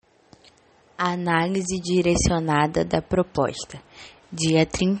Análise direcionada da proposta, dia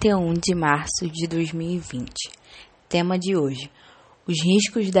 31 de março de 2020. Tema de hoje: os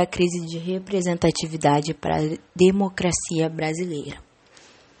riscos da crise de representatividade para a democracia brasileira.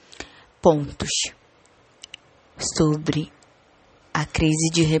 Pontos sobre a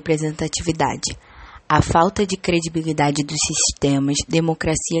crise de representatividade: a falta de credibilidade dos sistemas,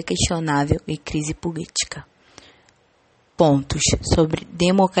 democracia questionável e crise política. Pontos sobre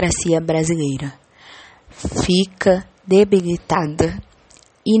democracia brasileira: fica debilitada,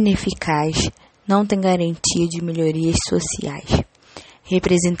 ineficaz, não tem garantia de melhorias sociais.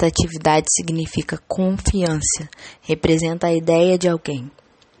 Representatividade significa confiança, representa a ideia de alguém.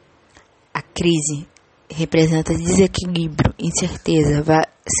 A crise representa desequilíbrio, incerteza,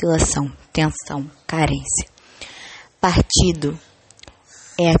 vacilação, tensão, carência. Partido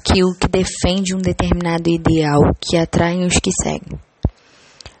é aquilo que defende um determinado ideal que atrai os que seguem.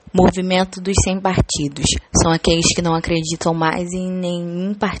 Movimento dos sem partidos são aqueles que não acreditam mais em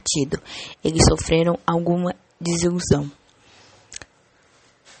nenhum partido. Eles sofreram alguma desilusão.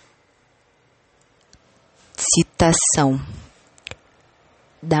 Citação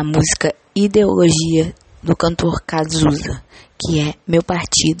da música Ideologia do cantor Cazuza, que é Meu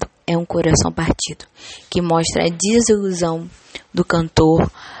Partido é um Coração Partido, que mostra a desilusão do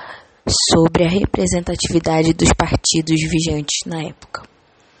cantor sobre a representatividade dos partidos vigentes na época.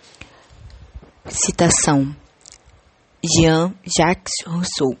 Citação: Jean-Jacques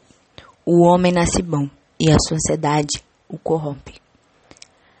Rousseau: o homem nasce bom e a sociedade o corrompe.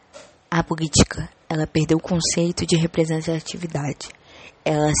 A política, ela perdeu o conceito de representatividade.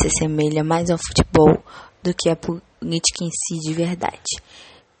 Ela se assemelha mais ao futebol do que à política em si de verdade.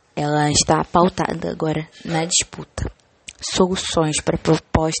 Ela está pautada agora na disputa. Soluções para a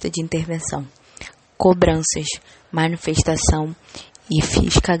proposta de intervenção, cobranças, manifestação e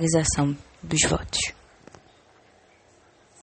fiscalização dos votos.